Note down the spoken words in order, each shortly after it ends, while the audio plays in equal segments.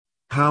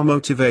How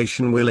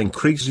motivation will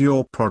increase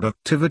your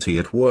productivity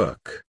at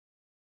work.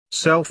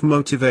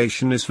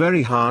 Self-motivation is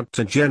very hard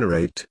to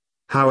generate,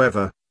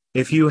 however,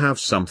 if you have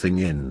something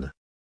in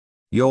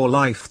your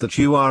life that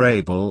you are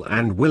able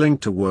and willing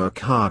to work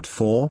hard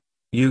for,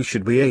 you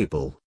should be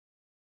able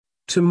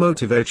to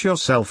motivate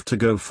yourself to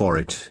go for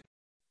it.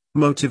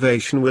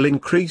 Motivation will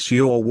increase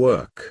your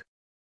work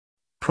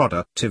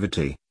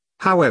productivity.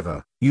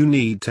 However, you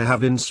need to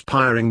have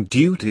inspiring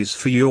duties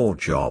for your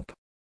job.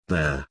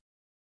 The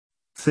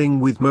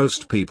thing with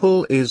most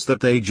people is that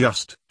they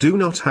just do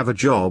not have a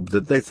job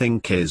that they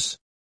think is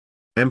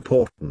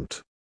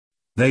important.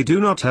 They do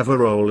not have a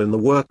role in the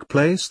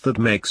workplace that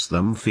makes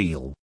them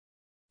feel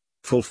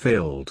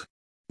fulfilled.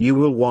 You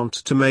will want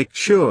to make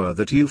sure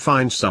that you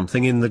find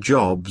something in the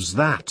jobs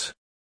that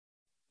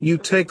you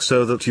take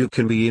so that you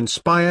can be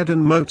inspired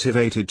and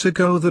motivated to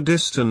go the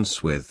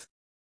distance with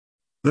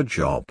the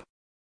job.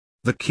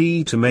 The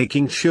key to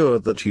making sure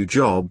that your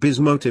job is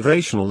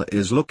motivational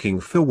is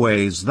looking for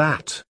ways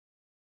that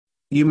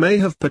you may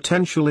have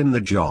potential in the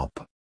job.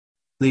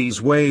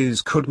 These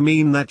ways could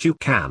mean that you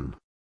can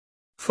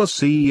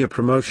foresee a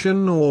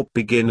promotion or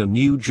begin a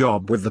new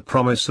job with the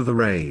promise of a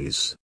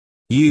raise.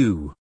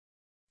 You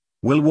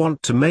will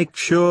want to make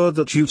sure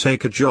that you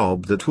take a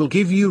job that will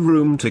give you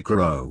room to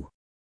grow,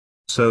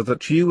 so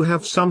that you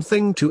have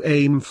something to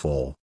aim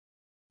for.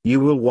 You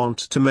will want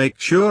to make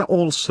sure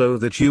also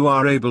that you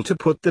are able to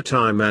put the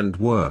time and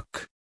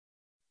work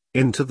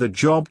into the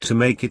job to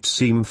make it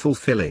seem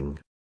fulfilling.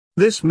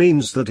 This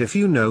means that if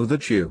you know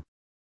that you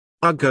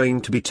are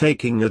going to be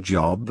taking a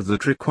job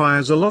that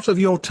requires a lot of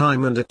your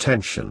time and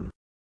attention,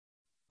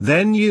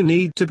 then you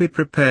need to be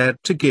prepared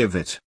to give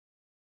it.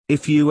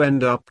 If you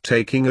end up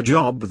taking a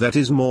job that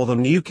is more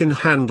than you can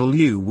handle,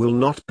 you will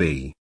not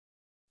be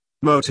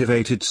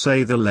motivated,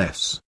 say the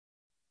less.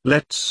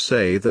 Let's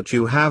say that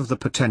you have the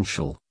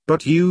potential,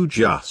 but you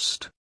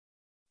just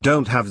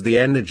don't have the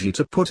energy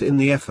to put in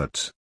the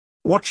effort.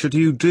 What should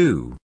you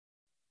do?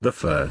 The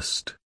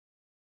first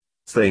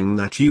thing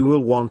that you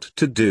will want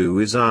to do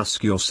is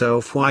ask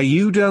yourself why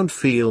you don't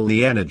feel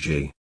the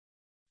energy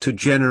to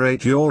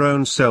generate your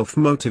own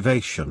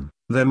self-motivation.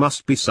 There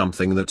must be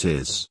something that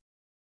is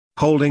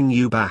holding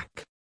you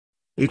back.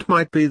 It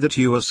might be that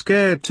you are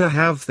scared to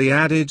have the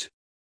added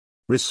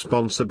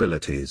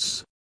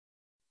responsibilities.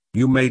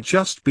 You may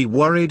just be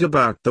worried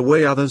about the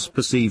way others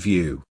perceive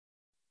you.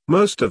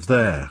 Most of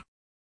their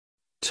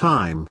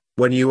time,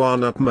 when you are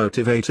not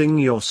motivating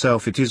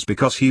yourself, it is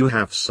because you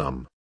have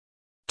some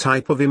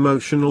type of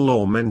emotional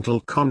or mental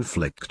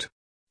conflict.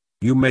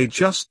 You may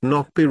just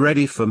not be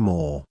ready for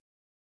more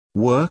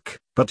work,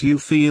 but you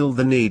feel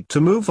the need to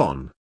move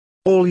on.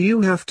 All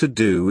you have to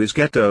do is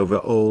get over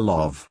all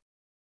of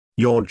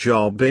your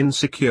job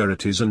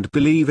insecurities and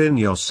believe in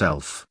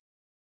yourself.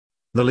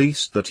 The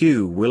least that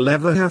you will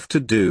ever have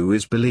to do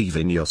is believe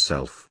in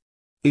yourself.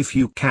 If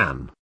you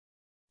can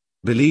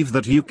believe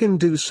that you can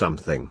do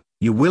something,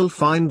 you will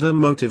find the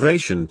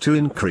motivation to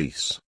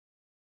increase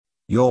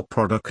your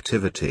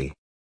productivity.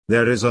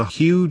 There is a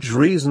huge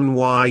reason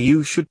why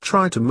you should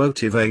try to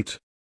motivate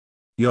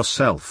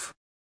yourself.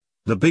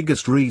 The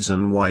biggest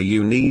reason why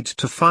you need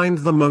to find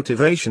the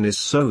motivation is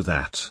so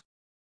that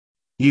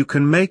you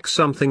can make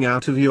something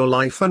out of your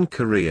life and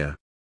career.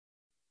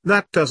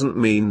 That doesn't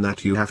mean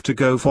that you have to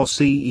go for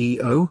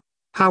CEO,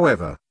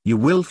 however, you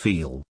will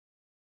feel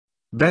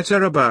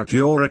better about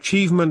your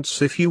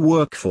achievements if you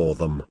work for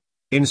them,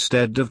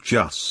 instead of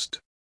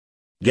just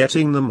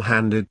getting them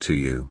handed to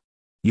you.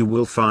 You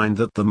will find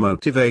that the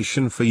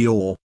motivation for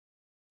your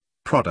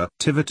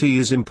productivity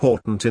is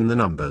important in the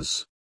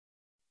numbers.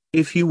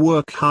 If you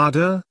work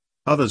harder,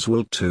 others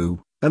will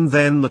too, and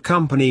then the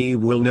company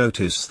will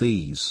notice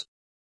these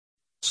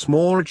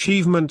small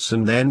achievements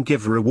and then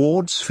give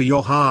rewards for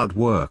your hard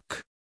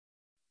work.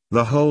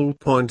 The whole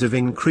point of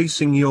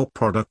increasing your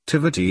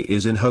productivity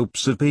is in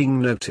hopes of being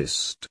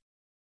noticed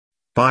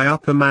by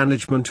upper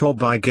management or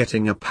by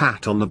getting a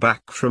pat on the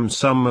back from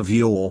some of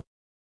your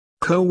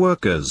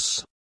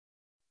co-workers.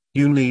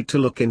 You need to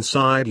look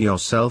inside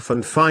yourself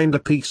and find a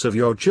piece of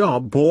your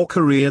job or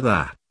career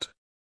that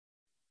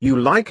you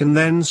like and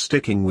then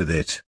sticking with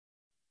it.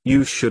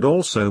 You should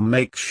also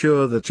make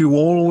sure that you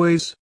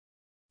always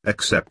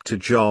accept a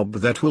job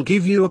that will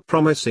give you a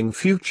promising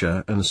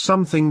future and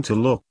something to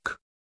look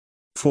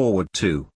forward to.